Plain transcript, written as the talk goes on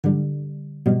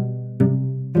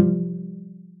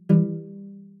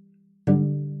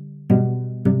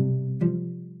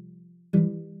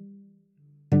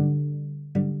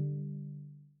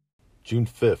June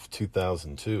 5th,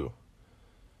 2002.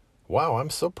 Wow, I'm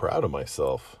so proud of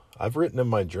myself. I've written in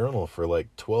my journal for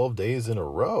like 12 days in a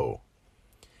row.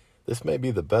 This may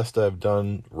be the best I've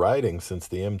done writing since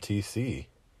the MTC.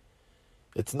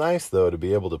 It's nice, though, to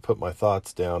be able to put my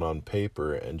thoughts down on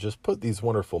paper and just put these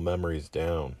wonderful memories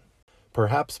down.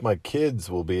 Perhaps my kids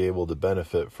will be able to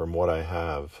benefit from what I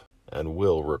have and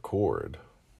will record.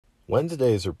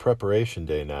 Wednesdays are preparation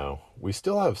day now. We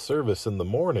still have service in the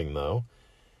morning, though,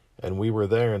 and we were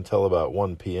there until about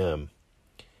 1 p.m.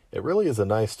 It really is a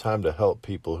nice time to help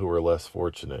people who are less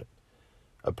fortunate.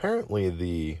 Apparently,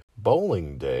 the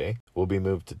bowling day will be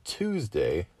moved to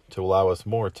Tuesday to allow us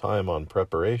more time on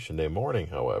preparation day morning,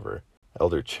 however.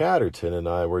 Elder Chatterton and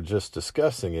I were just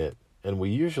discussing it, and we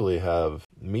usually have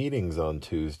meetings on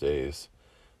Tuesdays,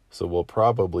 so we'll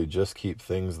probably just keep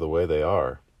things the way they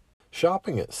are.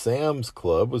 Shopping at Sam's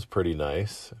Club was pretty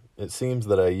nice. It seems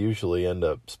that I usually end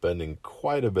up spending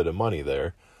quite a bit of money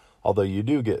there, although you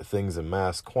do get things in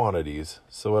mass quantities,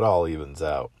 so it all evens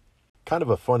out. Kind of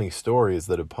a funny story is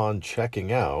that upon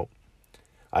checking out,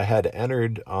 I had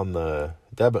entered on the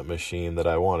debit machine that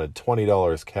I wanted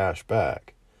 $20 cash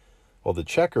back. Well, the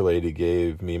checker lady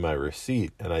gave me my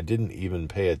receipt, and I didn't even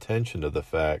pay attention to the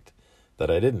fact that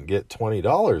I didn't get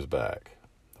 $20 back.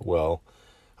 Well,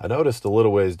 I noticed a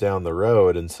little ways down the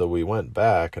road, and so we went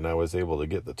back, and I was able to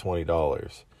get the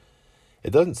 $20. It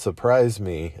doesn't surprise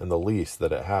me in the least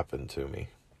that it happened to me.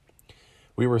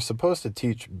 We were supposed to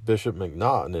teach Bishop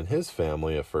McNaughton and his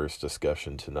family a first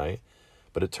discussion tonight,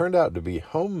 but it turned out to be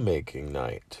homemaking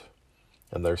night,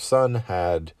 and their son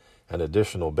had an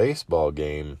additional baseball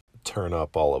game turn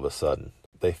up all of a sudden.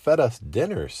 They fed us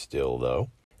dinner still,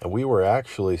 though, and we were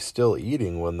actually still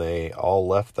eating when they all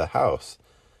left the house.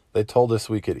 They told us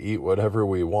we could eat whatever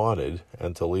we wanted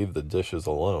and to leave the dishes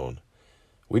alone.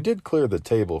 We did clear the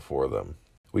table for them.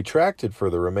 We tracted for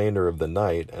the remainder of the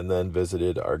night and then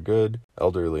visited our good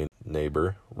elderly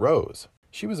neighbor, Rose.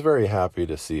 She was very happy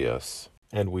to see us,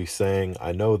 and we sang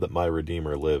 "I Know That My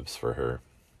Redeemer Lives" for her.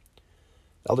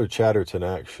 Elder Chatterton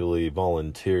actually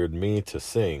volunteered me to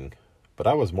sing, but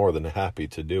I was more than happy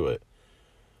to do it.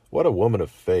 What a woman of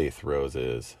faith Rose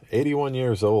is, 81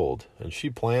 years old, and she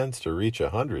plans to reach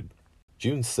 100.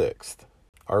 June 6th.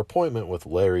 Our appointment with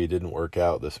Larry didn't work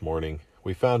out this morning.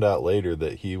 We found out later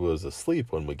that he was asleep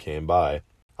when we came by.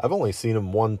 I've only seen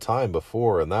him one time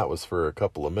before, and that was for a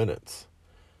couple of minutes.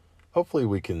 Hopefully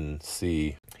we can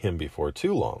see him before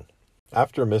too long.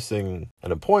 After missing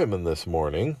an appointment this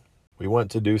morning, we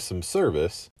went to do some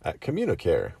service at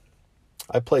Communicare.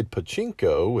 I played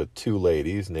pachinko with two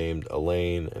ladies named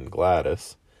Elaine and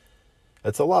Gladys.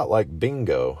 It's a lot like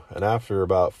bingo, and after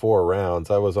about 4 rounds,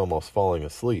 I was almost falling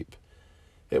asleep.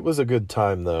 It was a good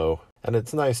time, though, and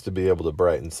it's nice to be able to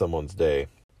brighten someone's day.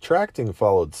 Tracting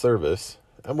followed service,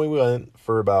 and we went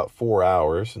for about 4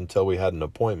 hours until we had an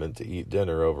appointment to eat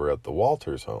dinner over at the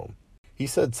Walters home. He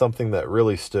said something that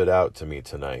really stood out to me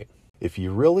tonight. If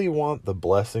you really want the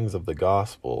blessings of the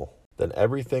gospel, then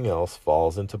everything else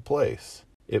falls into place.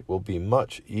 It will be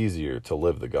much easier to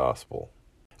live the gospel.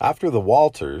 After the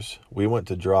Walters, we went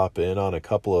to drop in on a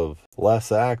couple of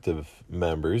less active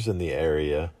members in the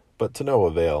area, but to no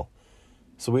avail.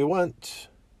 So we went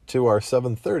to our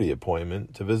 7:30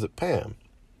 appointment to visit Pam.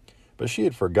 But she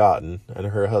had forgotten, and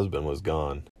her husband was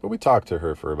gone. But we talked to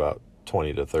her for about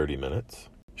 20 to 30 minutes.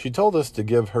 She told us to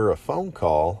give her a phone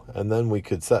call, and then we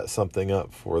could set something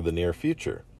up for the near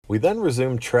future. We then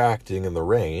resumed tracting in the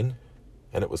rain,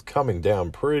 and it was coming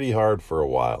down pretty hard for a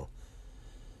while.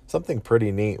 Something pretty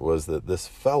neat was that this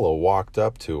fellow walked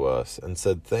up to us and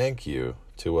said thank you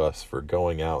to us for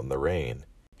going out in the rain.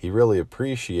 He really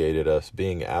appreciated us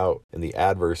being out in the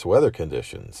adverse weather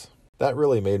conditions. That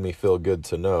really made me feel good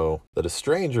to know that a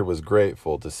stranger was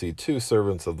grateful to see two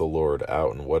servants of the Lord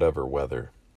out in whatever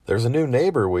weather. There's a new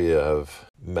neighbor we have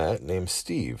met named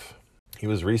Steve. He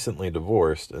was recently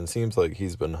divorced and seems like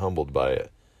he's been humbled by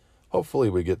it. Hopefully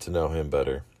we get to know him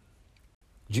better.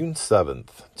 June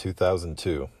 7th,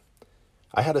 2002.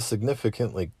 I had a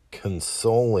significantly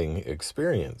consoling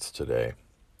experience today.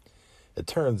 It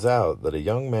turns out that a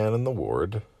young man in the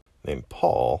ward named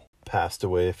Paul passed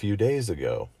away a few days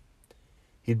ago.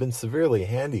 He'd been severely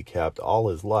handicapped all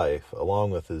his life,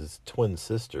 along with his twin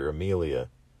sister, Amelia.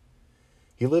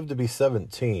 He lived to be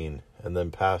 17 and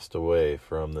then passed away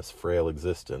from this frail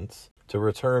existence to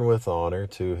return with honor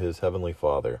to his heavenly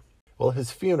Father. Well,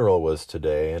 his funeral was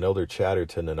today, and Elder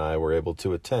Chatterton and I were able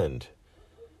to attend.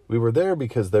 We were there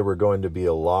because there were going to be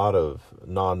a lot of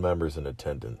non-members in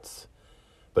attendance.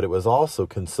 But it was also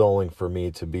consoling for me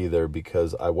to be there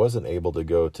because I wasn't able to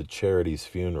go to Charity's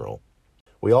funeral.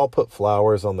 We all put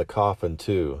flowers on the coffin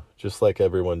too, just like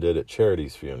everyone did at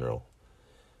Charity's funeral.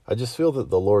 I just feel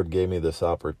that the Lord gave me this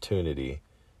opportunity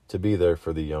to be there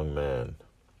for the young man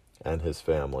and his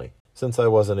family, since I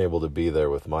wasn't able to be there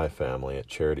with my family at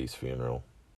Charity's funeral.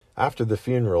 After the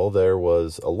funeral, there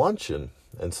was a luncheon,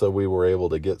 and so we were able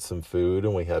to get some food,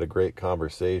 and we had a great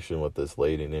conversation with this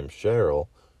lady named Cheryl,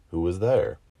 who was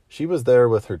there. She was there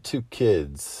with her 2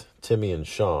 kids, Timmy and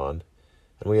Sean,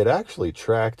 and we had actually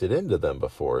tracked it into them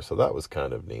before, so that was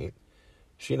kind of neat.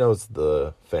 She knows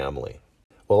the family.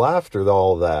 Well, after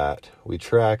all that, we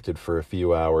tracked it for a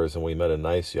few hours, and we met a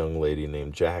nice young lady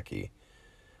named Jackie.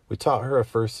 We taught her a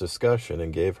first discussion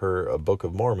and gave her a Book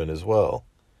of Mormon as well.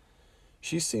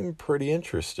 She seemed pretty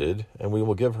interested, and we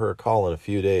will give her a call in a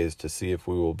few days to see if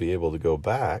we will be able to go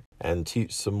back and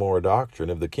teach some more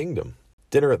doctrine of the kingdom.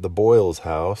 Dinner at the Boyles'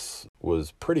 house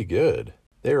was pretty good.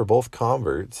 They are both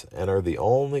converts and are the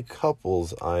only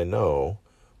couples I know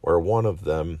where one of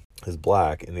them is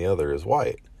black and the other is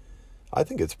white. I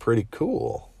think it's pretty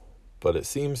cool, but it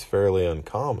seems fairly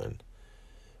uncommon.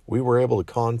 We were able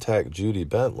to contact Judy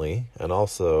Bentley, and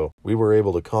also we were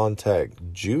able to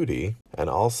contact Judy and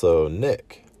also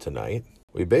Nick tonight.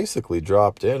 We basically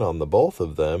dropped in on the both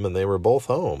of them, and they were both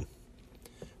home.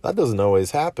 That doesn't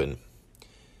always happen.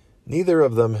 Neither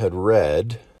of them had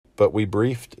read, but we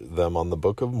briefed them on the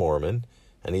Book of Mormon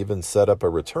and even set up a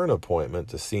return appointment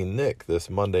to see Nick this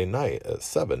Monday night at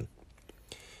 7.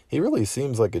 He really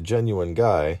seems like a genuine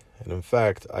guy, and in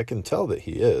fact, I can tell that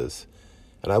he is,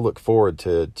 and I look forward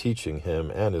to teaching him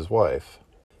and his wife.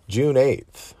 June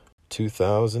 8th,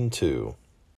 2002.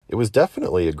 It was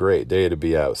definitely a great day to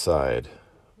be outside.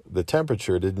 The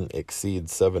temperature didn't exceed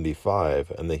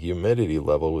 75, and the humidity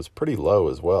level was pretty low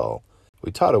as well.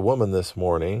 We taught a woman this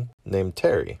morning named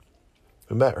Terry.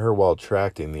 We met her while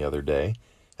tracting the other day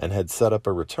and had set up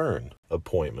a return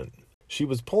appointment. She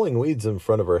was pulling weeds in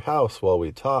front of her house while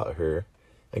we taught her,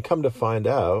 and come to find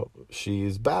out,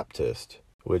 she's Baptist,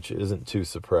 which isn't too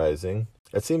surprising.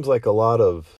 It seems like a lot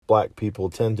of black people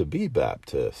tend to be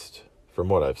Baptist, from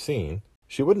what I've seen.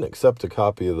 She wouldn't accept a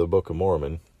copy of the Book of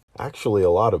Mormon. Actually, a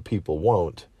lot of people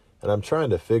won't, and I'm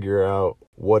trying to figure out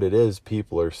what it is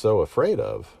people are so afraid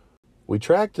of. We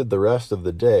tracked the rest of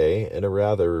the day in a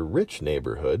rather rich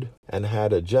neighborhood and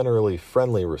had a generally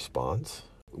friendly response.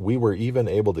 We were even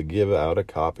able to give out a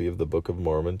copy of the Book of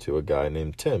Mormon to a guy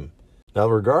named Tim. Now,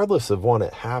 regardless of when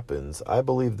it happens, I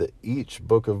believe that each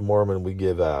Book of Mormon we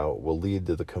give out will lead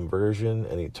to the conversion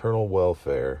and eternal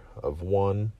welfare of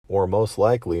one, or most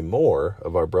likely more,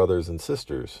 of our brothers and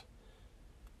sisters.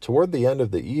 Toward the end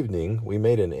of the evening, we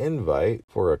made an invite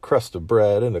for a crust of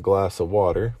bread and a glass of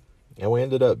water, and we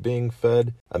ended up being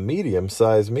fed a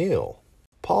medium-sized meal.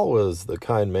 Paul was the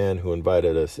kind man who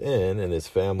invited us in, and his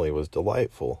family was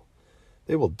delightful.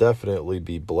 They will definitely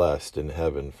be blessed in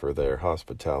heaven for their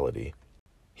hospitality.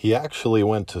 He actually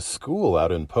went to school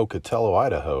out in Pocatello,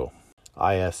 Idaho,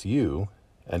 ISU,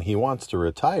 and he wants to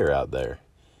retire out there.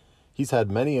 He's had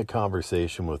many a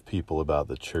conversation with people about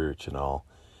the church and all,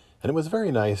 and it was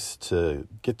very nice to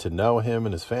get to know him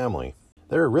and his family.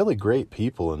 There are really great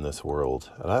people in this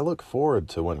world, and I look forward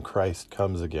to when Christ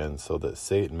comes again so that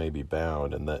Satan may be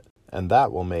bound, and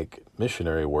that will make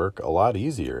missionary work a lot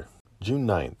easier. June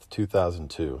 9th,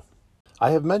 2002.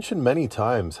 I have mentioned many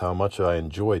times how much I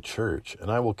enjoy church, and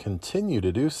I will continue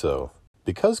to do so.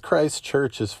 Because Christ's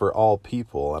church is for all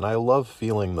people, and I love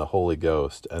feeling the Holy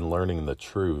Ghost and learning the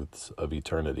truths of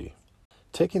eternity.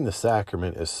 Taking the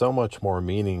sacrament is so much more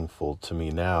meaningful to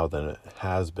me now than it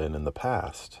has been in the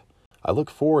past. I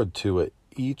look forward to it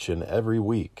each and every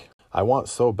week. I want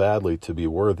so badly to be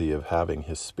worthy of having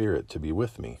His Spirit to be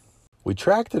with me. We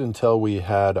tracked it until we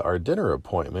had our dinner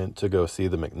appointment to go see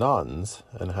the McNaughtons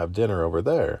and have dinner over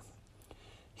there.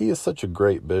 He is such a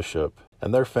great bishop,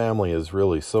 and their family is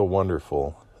really so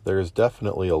wonderful. There is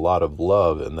definitely a lot of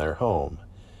love in their home,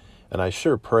 and I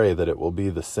sure pray that it will be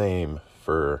the same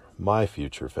for my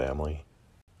future family.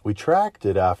 We tracked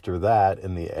it after that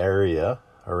in the area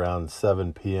around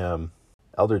 7 p.m.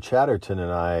 Elder Chatterton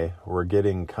and I were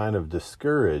getting kind of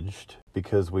discouraged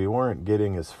because we weren't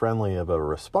getting as friendly of a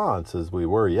response as we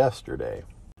were yesterday.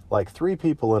 Like 3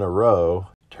 people in a row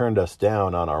turned us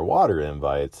down on our water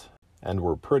invites and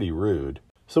were pretty rude.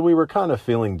 So we were kind of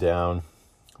feeling down,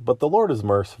 but the Lord is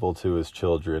merciful to His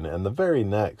children, and the very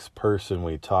next person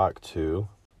we talked to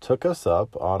took us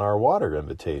up on our water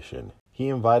invitation. He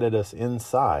invited us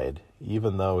inside,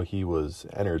 even though he was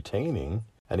entertaining,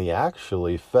 and he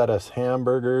actually fed us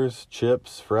hamburgers,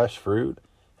 chips, fresh fruit,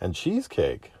 and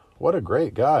cheesecake. What a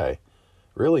great guy,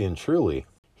 really and truly.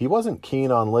 He wasn't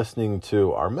keen on listening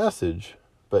to our message,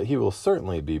 but he will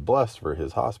certainly be blessed for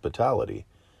his hospitality.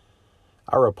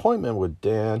 Our appointment with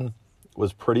Dan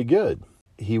was pretty good.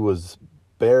 He was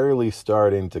barely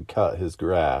starting to cut his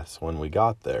grass when we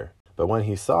got there. But when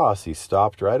he saw us, he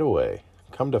stopped right away.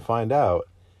 Come to find out,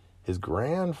 his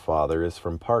grandfather is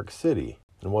from Park City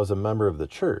and was a member of the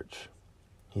church.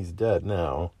 He's dead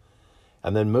now.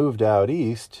 And then moved out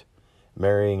east,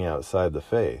 marrying outside the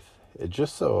faith. It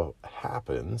just so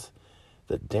happens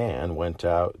that Dan went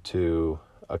out to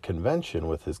a convention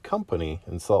with his company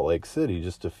in Salt Lake City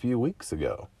just a few weeks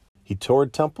ago. He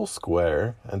toured Temple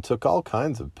Square and took all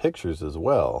kinds of pictures as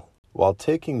well. While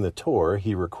taking the tour,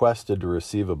 he requested to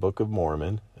receive a Book of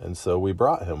Mormon, and so we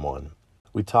brought him one.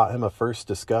 We taught him a first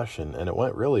discussion, and it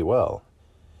went really well.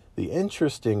 The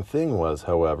interesting thing was,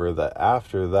 however, that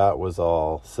after that was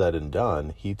all said and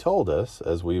done, he told us,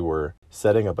 as we were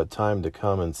setting up a time to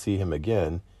come and see him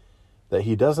again, that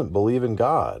he doesn't believe in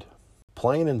God.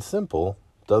 Plain and simple,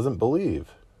 doesn't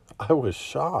believe. I was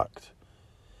shocked.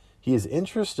 He is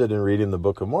interested in reading the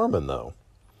Book of Mormon, though.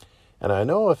 And I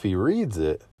know if he reads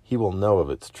it, he will know of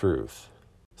its truth.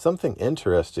 Something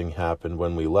interesting happened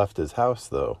when we left his house,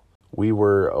 though. We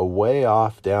were a way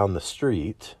off down the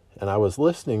street, and I was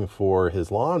listening for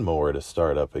his lawnmower to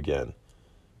start up again,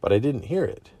 but I didn't hear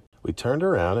it. We turned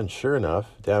around, and sure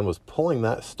enough, Dan was pulling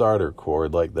that starter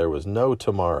cord like there was no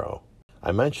tomorrow.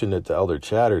 I mentioned it to Elder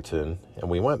Chatterton, and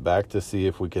we went back to see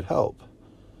if we could help.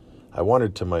 I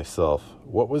wondered to myself,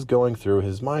 what was going through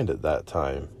his mind at that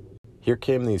time? Here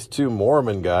came these two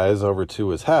Mormon guys over to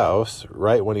his house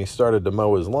right when he started to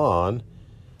mow his lawn,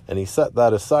 and he set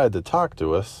that aside to talk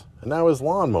to us, and now his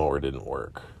lawnmower didn't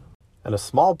work. And a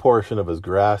small portion of his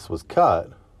grass was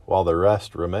cut, while the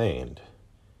rest remained.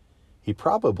 He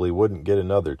probably wouldn't get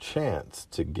another chance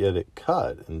to get it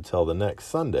cut until the next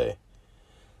Sunday.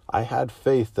 I had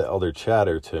faith that Elder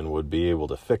Chatterton would be able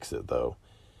to fix it, though.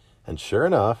 And sure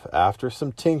enough, after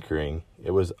some tinkering,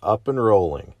 it was up and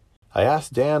rolling. I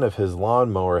asked Dan if his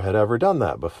lawnmower had ever done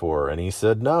that before, and he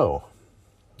said no.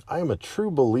 I am a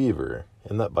true believer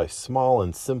in that by small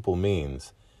and simple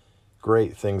means,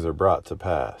 great things are brought to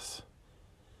pass.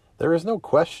 There is no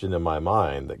question in my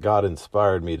mind that God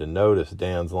inspired me to notice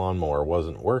Dan's lawnmower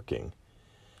wasn't working,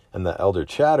 and that Elder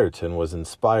Chatterton was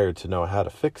inspired to know how to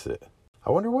fix it.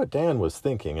 I wonder what Dan was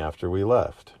thinking after we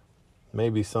left.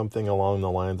 Maybe something along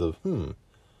the lines of,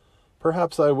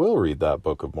 perhaps I will read that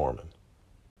Book of Mormon.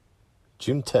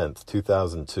 June 10th,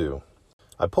 2002.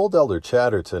 I pulled Elder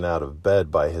Chatterton out of bed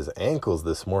by his ankles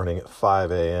this morning at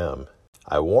 5 a.m.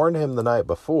 I warned him the night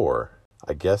before.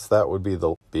 I guess that would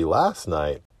be last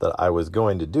night that I was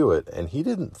going to do it, and he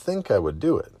didn't think I would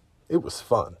do it. It was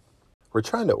fun. We're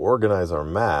trying to organize our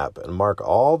map and mark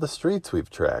all the streets we've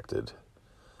tracked.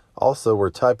 Also, we're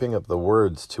typing up the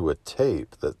words to a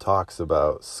tape that talks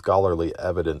about scholarly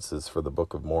evidences for the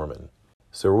Book of Mormon.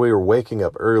 So we were waking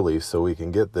up early so we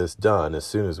can get this done as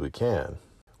soon as we can.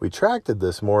 We tracked it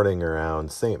this morning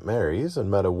around St. Mary's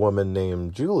and met a woman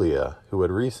named Julia who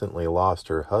had recently lost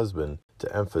her husband to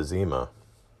emphysema.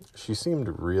 She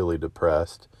seemed really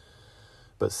depressed,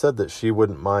 but said that she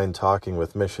wouldn't mind talking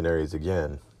with missionaries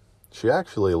again. She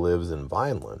actually lives in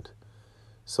Vineland,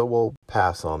 so we'll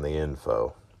pass on the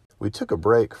info. We took a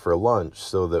break for lunch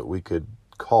so that we could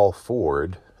call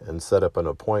Ford and set up an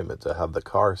appointment to have the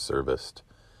car serviced.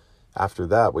 After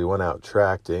that, we went out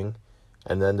tracting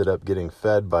and ended up getting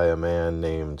fed by a man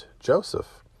named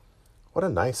Joseph. What a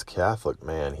nice Catholic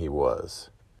man he was.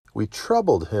 We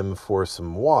troubled him for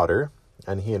some water,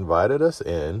 and he invited us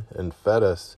in and fed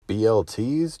us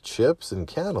BLTs, chips, and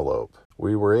cantaloupe.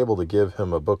 We were able to give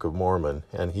him a Book of Mormon,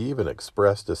 and he even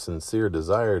expressed a sincere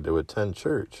desire to attend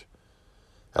church,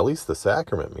 at least the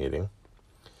sacrament meeting.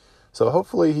 So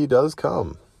hopefully he does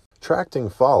come. Tracting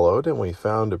followed, and we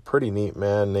found a pretty neat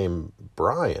man named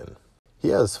Brian. He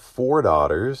has 4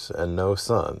 daughters and no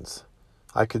sons.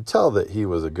 I could tell that he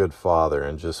was a good father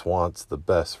and just wants the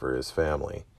best for his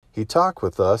family. He talked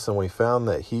with us, and we found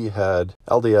that he had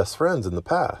LDS friends in the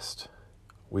past.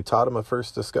 We taught him a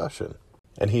first discussion,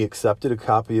 and he accepted a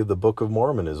copy of the Book of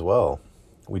Mormon as well.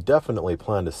 We definitely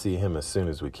plan to see him as soon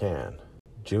as we can.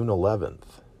 June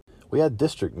 11th. We had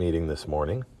district meeting this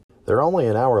morning. They're only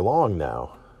an hour long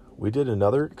now. We did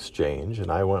another exchange,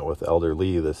 and I went with Elder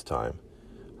Lee this time.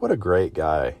 What a great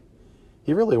guy.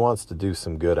 He really wants to do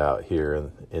some good out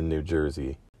here in New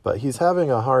Jersey, but he's having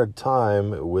a hard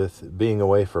time with being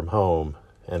away from home,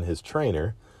 and his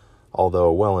trainer,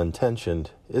 although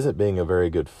well-intentioned, isn't being a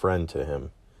very good friend to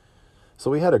him.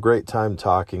 So we had a great time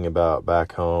talking about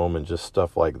back home and just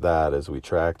stuff like that as we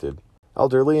tracked.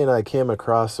 Elder Lee and I came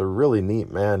across a really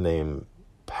neat man named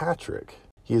Patrick.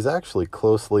 He is actually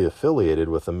closely affiliated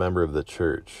with a member of the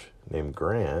church named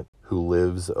Grant, who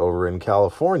lives over in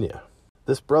California.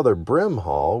 This brother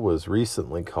Brimhall was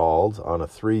recently called on a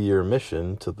 3-year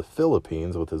mission to the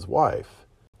Philippines with his wife.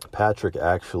 Patrick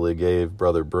actually gave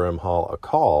Brother Brimhall a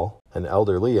call, and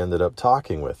Elder Lee ended up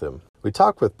talking with him. We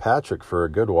talked with Patrick for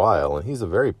a good while, and he's a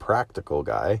very practical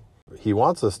guy. He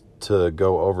wants us to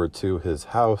go over to his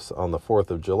house on the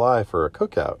 4th of July for a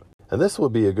cookout. And this will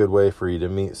be a good way for you to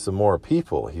meet some more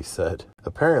people, he said.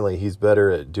 Apparently, he's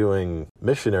better at doing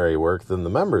missionary work than the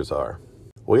members are.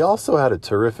 We also had a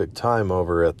terrific time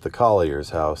over at the Collier's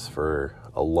house for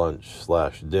a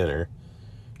lunch/dinner.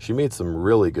 She made some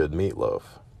really good meatloaf.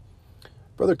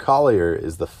 Brother Collier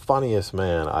is the funniest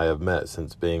man I have met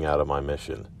since being out of my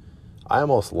mission. I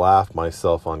almost laughed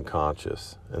myself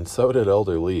unconscious, and so did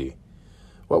Elder Lee.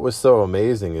 What was so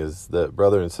amazing is that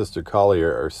Brother and Sister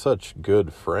Collier are such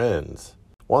good friends.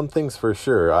 One thing's for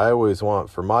sure, I always want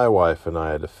for my wife and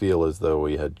I to feel as though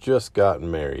we had just gotten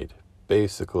married.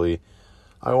 Basically,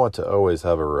 I want to always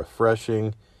have a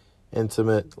refreshing,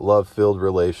 intimate, love-filled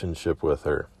relationship with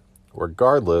her,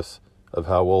 regardless of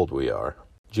how old we are.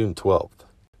 June 12th.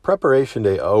 Preparation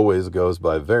Day always goes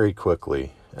by very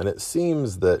quickly, and it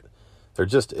seems that there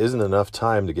just isn't enough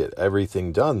time to get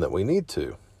everything done that we need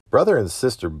to. Brother and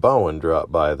Sister Bowen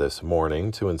dropped by this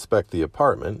morning to inspect the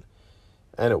apartment,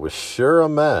 and it was sure a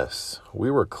mess.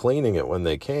 We were cleaning it when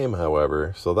they came,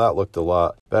 however, so that looked a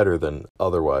lot better than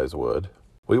otherwise would.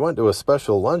 We went to a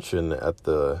special luncheon at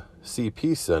the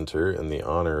CP Center in the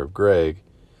honor of Greg,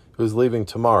 who's leaving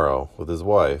tomorrow with his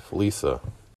wife, Lisa,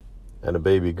 and a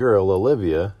baby girl,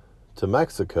 Olivia, to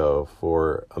Mexico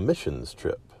for a missions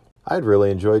trip. I'd really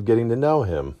enjoyed getting to know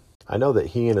him. I know that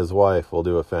he and his wife will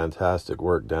do a fantastic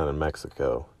work down in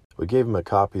Mexico. We gave him a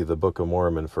copy of the Book of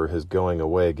Mormon for his going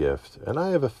away gift, and I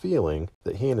have a feeling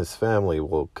that he and his family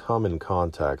will come in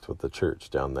contact with the church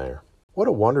down there. What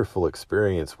a wonderful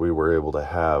experience we were able to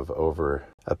have over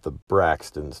at the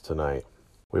Braxtons tonight.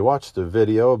 We watched a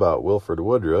video about Wilford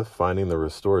Woodruff finding the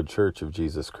restored Church of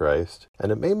Jesus Christ,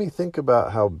 and it made me think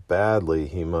about how badly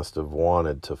he must have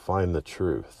wanted to find the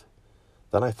truth.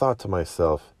 Then I thought to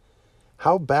myself,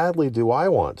 how badly do I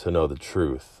want to know the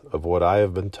truth of what I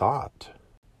have been taught?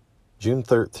 June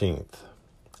 13th,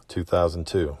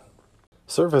 2002.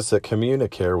 Service at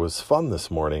Communicare was fun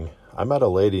this morning. I met a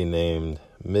lady named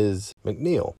Ms.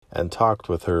 McNeil and talked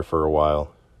with her for a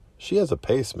while. She has a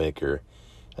pacemaker,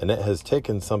 and it has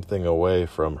taken something away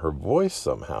from her voice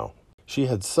somehow. She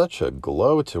had such a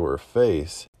glow to her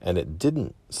face, and it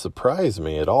didn't surprise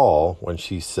me at all when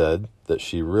she said that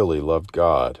she really loved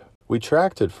God. We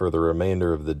tracted for the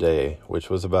remainder of the day, which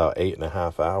was about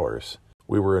 8.5 hours.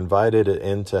 We were invited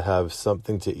in to have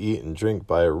something to eat and drink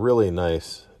by a really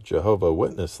nice Jehovah's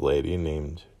Witness lady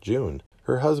named June.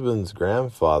 Her husband's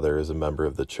grandfather is a member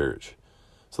of the church,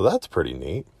 so that's pretty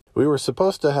neat. We were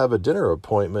supposed to have a dinner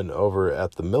appointment over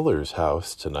at the Miller's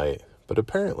house tonight, but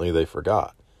apparently they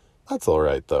forgot. That's all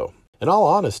right, though. In all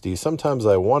honesty, sometimes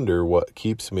I wonder what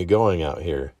keeps me going out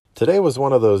here. Today was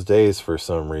one of those days for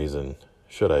some reason.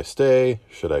 Should I stay?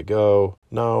 Should I go?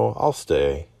 No, I'll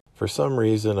stay. For some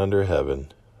reason under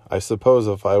heaven. I suppose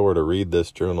if I were to read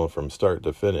this journal from start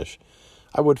to finish,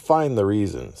 I would find the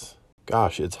reasons.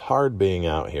 Gosh, it's hard being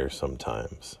out here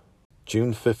sometimes.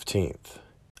 June 15th.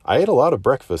 I ate a lot of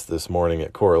breakfast this morning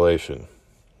at Correlation.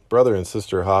 Brother and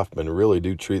Sister Hoffman really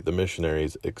do treat the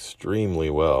missionaries extremely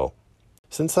well.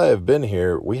 Since I have been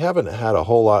here, we haven't had a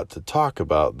whole lot to talk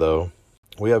about, though.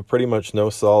 We have pretty much no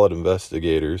solid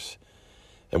investigators,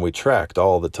 and we tracked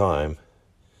all the time.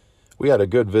 We had a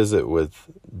good visit with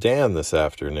Dan this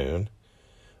afternoon.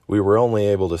 We were only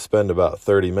able to spend about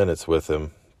 30 minutes with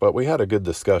him, but we had a good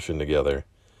discussion together.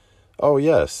 Oh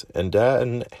yes, and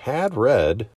Dan had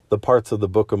read the parts of the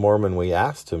Book of Mormon we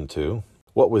asked him to.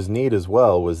 What was neat as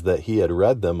well was that he had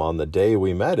read them on the day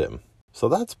we met him. So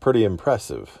that's pretty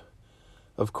impressive.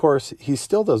 Of course, he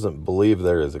still doesn't believe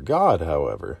there is a God,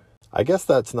 however. I guess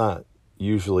that's not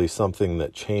usually something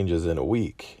that changes in a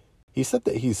week. He said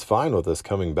that he's fine with us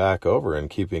coming back over and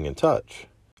keeping in touch.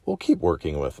 We'll keep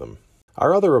working with him.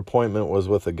 Our other appointment was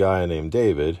with a guy named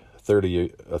David,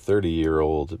 a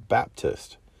 30-year-old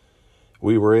Baptist.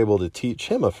 We were able to teach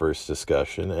him a first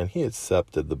discussion, and he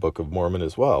accepted the Book of Mormon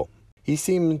as well. He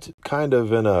seemed kind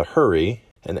of in a hurry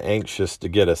and anxious to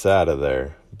get us out of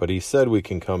there, but he said we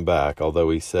can come back, although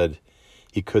he said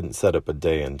he couldn't set up a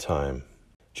day and time.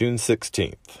 June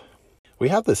 16th. We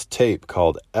have this tape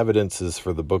called Evidences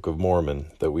for the Book of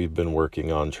Mormon that we've been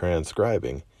working on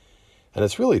transcribing, and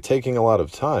it's really taking a lot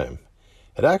of time.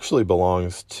 It actually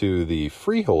belongs to the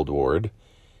Freehold Ward,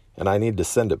 and I need to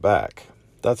send it back.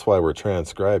 That's why we're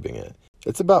transcribing it.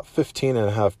 It's about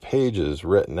 15.5 pages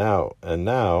written out, and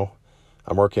now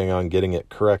I'm working on getting it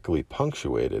correctly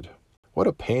punctuated. What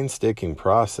a painstaking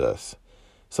process.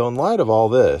 So in light of all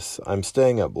this, I'm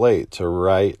staying up late to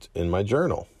write in my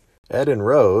journal. Ed and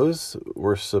Rose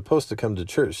were supposed to come to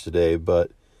church today,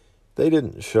 but they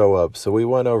didn't show up, so we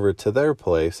went over to their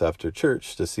place after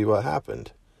church to see what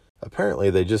happened. Apparently,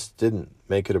 they just didn't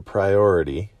make it a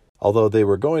priority, although they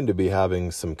were going to be having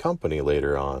some company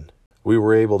later on. We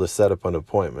were able to set up an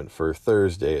appointment for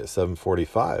Thursday at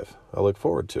 7:45. I look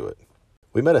forward to it.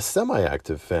 We met a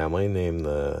semi-active family named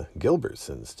the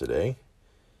Gilbertsons today.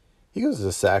 He goes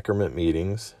to sacrament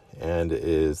meetings and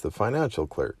is the financial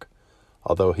clerk,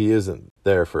 although he isn't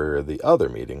there for the other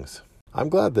meetings. I'm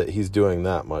glad that he's doing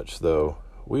that much, though.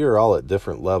 We are all at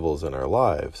different levels in our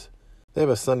lives. They have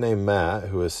a son named Matt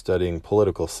who is studying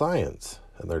political science,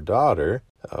 and their daughter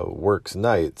works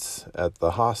nights at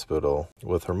the hospital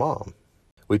with her mom.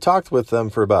 We talked with them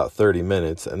for about 30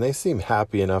 minutes, and they seem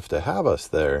happy enough to have us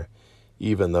there,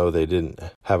 even though they didn't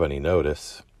have any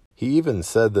notice. He even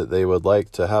said that they would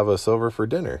like to have us over for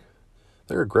dinner.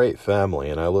 They're a great family,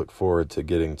 and I look forward to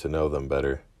getting to know them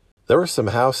better. There were some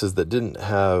houses that didn't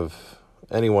have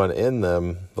anyone in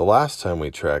them the last time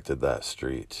we tracked that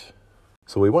street,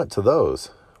 so we went to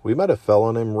those. We met a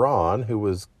fellow named Ron who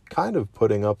was kind of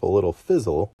putting up a little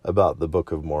fizzle about the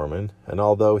Book of Mormon, and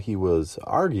although he was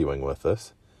arguing with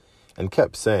us and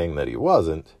kept saying that he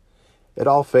wasn't, it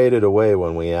all faded away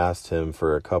when we asked him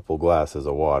for a couple glasses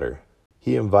of water.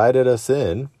 He invited us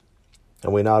in,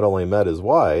 and we not only met his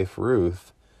wife,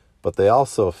 Ruth, but they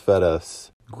also fed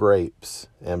us grapes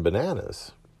and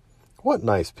bananas. What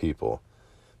nice people.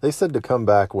 They said to come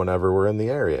back whenever we're in the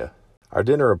area. Our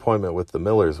dinner appointment with the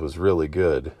Millers was really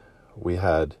good. We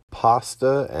had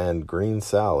pasta and green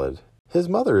salad. His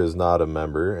mother is not a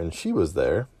member, and she was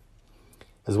there,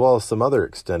 as well as some other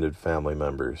extended family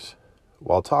members.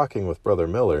 While talking with Brother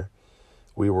Miller,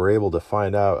 we were able to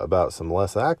find out about some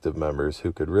less active members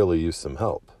who could really use some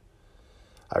help.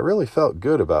 I really felt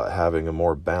good about having a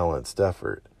more balanced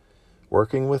effort.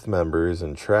 Working with members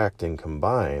and tracting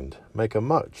combined make a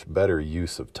much better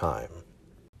use of time.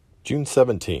 June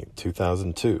 17,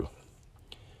 2002.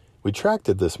 We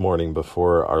tracked this morning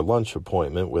before our lunch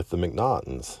appointment with the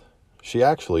McNaughtons. She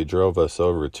actually drove us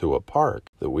over to a park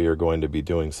that we are going to be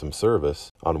doing some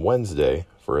service on Wednesday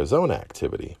for a zone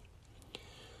activity.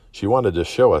 She wanted to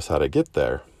show us how to get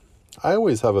there. I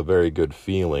always have a very good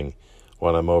feeling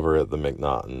when I'm over at the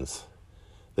McNaughtons.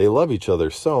 They love each other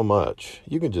so much.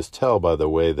 You can just tell by the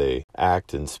way they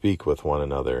act and speak with one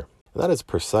another. And that is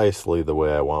precisely the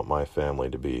way I want my family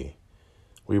to be.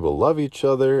 We will love each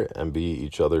other and be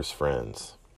each other's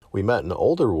friends. We met an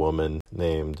older woman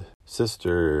named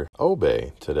Sister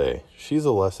Obey today. She's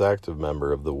a less active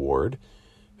member of the ward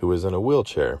who is in a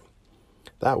wheelchair.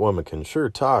 That woman can sure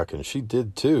talk, and she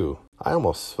did too. I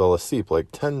almost fell asleep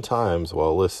like 10 times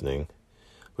while listening.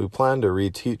 We plan to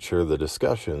reteach her the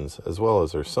discussions as well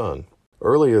as her son.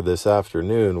 Earlier this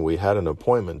afternoon, we had an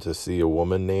appointment to see a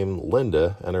woman named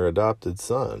Linda and her adopted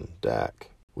son,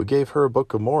 Dak. We gave her a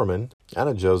Book of Mormon and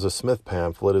a Joseph Smith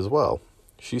pamphlet as well.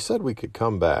 She said we could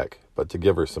come back, but to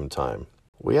give her some time.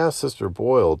 We asked Sister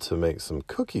Boyle to make some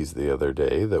cookies the other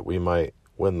day that we might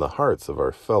win the hearts of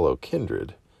our fellow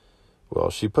kindred. Well,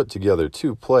 she put together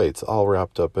 2 plates all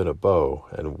wrapped up in a bow,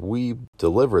 and we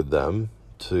delivered them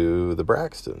to the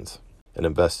Braxtons, an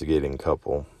investigating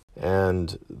couple,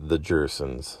 and the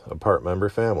Jersons, a part-member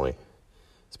family.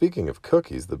 Speaking of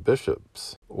cookies, the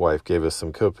bishop's wife gave us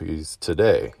some cookies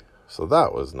today, so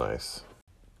that was nice.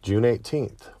 June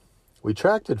 18th. We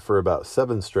tracked for about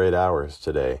 7 straight hours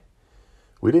today.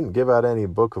 We didn't give out any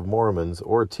Book of Mormons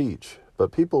or teach,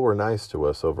 but people were nice to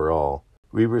us overall.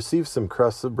 We received some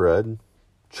crusts of bread,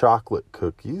 chocolate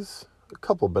cookies, a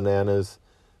couple bananas,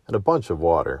 and a bunch of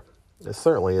water. It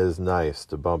certainly is nice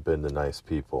to bump into nice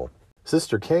people.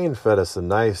 Sister Kane fed us a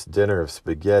nice dinner of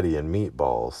spaghetti and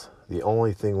meatballs. The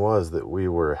only thing was that we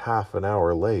were half an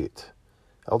hour late.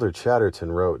 Elder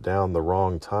Chatterton wrote down the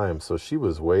wrong time, so she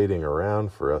was waiting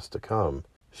around for us to come.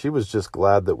 She was just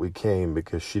glad that we came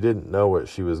because she didn't know what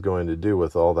she was going to do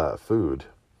with all that food.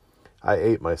 I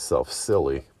ate myself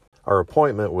silly. Our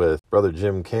appointment with Brother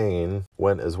Jim Kane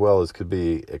went as well as could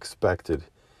be expected.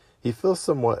 He feels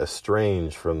somewhat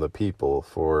estranged from the people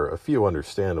for a few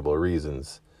understandable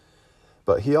reasons,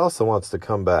 but he also wants to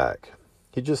come back.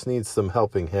 He just needs some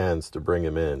helping hands to bring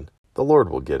him in. The Lord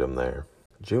will get him there.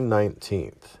 June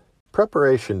 19th.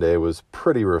 Preparation Day was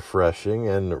pretty refreshing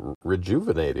and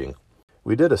rejuvenating.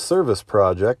 We did a service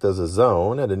project as a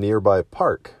zone at a nearby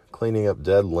park, cleaning up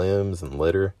dead limbs and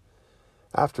litter.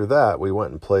 After that, we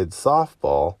went and played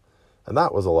softball, and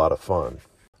that was a lot of fun.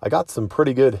 I got some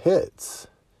pretty good hits,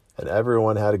 and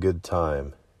everyone had a good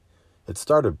time. It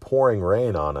started pouring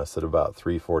rain on us at about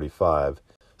 3:45,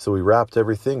 so we wrapped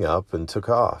everything up and took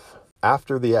off.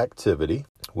 After the activity,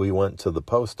 we went to the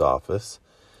post office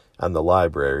and the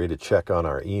library to check on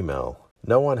our email.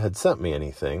 No one had sent me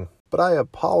anything, but I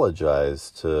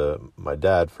apologized to my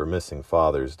dad for missing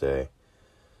Father's Day.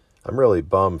 I'm really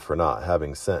bummed for not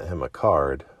having sent him a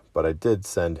card, but I did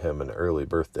send him an early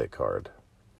birthday card.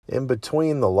 In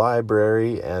between the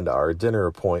library and our dinner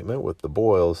appointment with the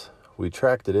Boyles, we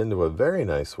tracked it into a very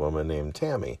nice woman named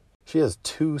Tammy. She has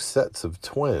 2 sets of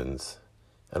twins,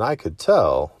 and I could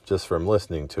tell, just from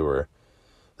listening to her,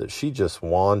 that she just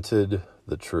wanted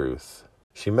the truth.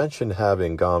 She mentioned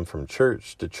having gone from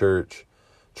church to church,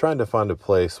 trying to find a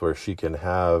place where she can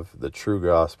have the true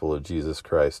gospel of Jesus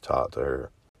Christ taught to her.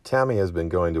 Tammy has been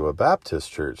going to a Baptist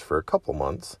church for a couple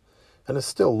months and is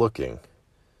still looking.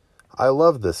 I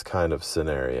love this kind of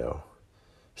scenario.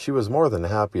 She was more than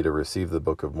happy to receive the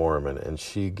Book of Mormon, and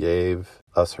she gave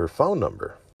us her phone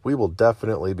number. We will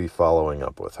definitely be following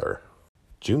up with her.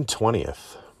 June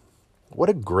 20th. What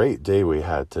a great day we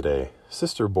had today.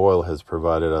 Sister Boyle has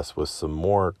provided us with some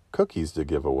more cookies to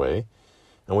give away,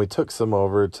 and we took some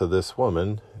over to this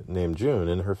woman named June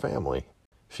and her family.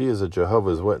 She is a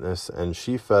Jehovah's Witness, and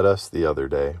she fed us the other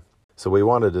day. So we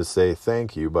wanted to say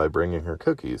thank you by bringing her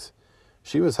cookies.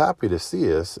 She was happy to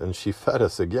see us, and she fed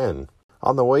us again.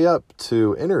 On the way up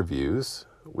to interviews,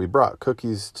 we brought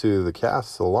cookies to the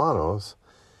Castellanos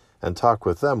and talked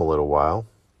with them a little while.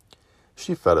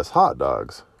 She fed us hot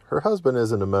dogs. Her husband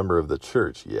isn't a member of the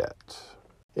church yet.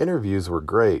 Interviews were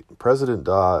great. President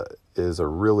Daw is a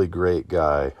really great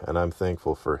guy, and I'm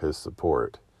thankful for his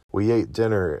support. We ate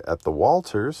dinner at the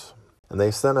Walters, and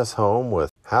they sent us home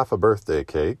with half a birthday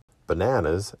cake,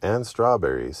 bananas, and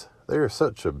strawberries. They are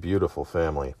such a beautiful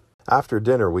family. After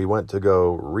dinner, we went to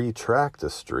go retract a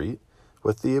street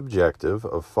with the objective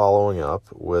of following up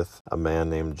with a man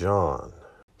named John.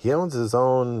 He owns his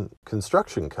own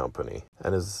construction company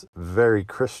and is a very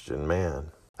Christian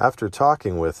man. After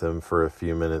talking with him for a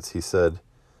few minutes, he said,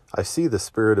 "I see the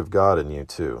Spirit of God in you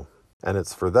too. And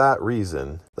it's for that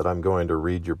reason that I'm going to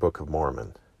read your Book of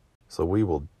Mormon." So we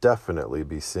will definitely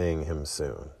be seeing him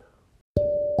soon.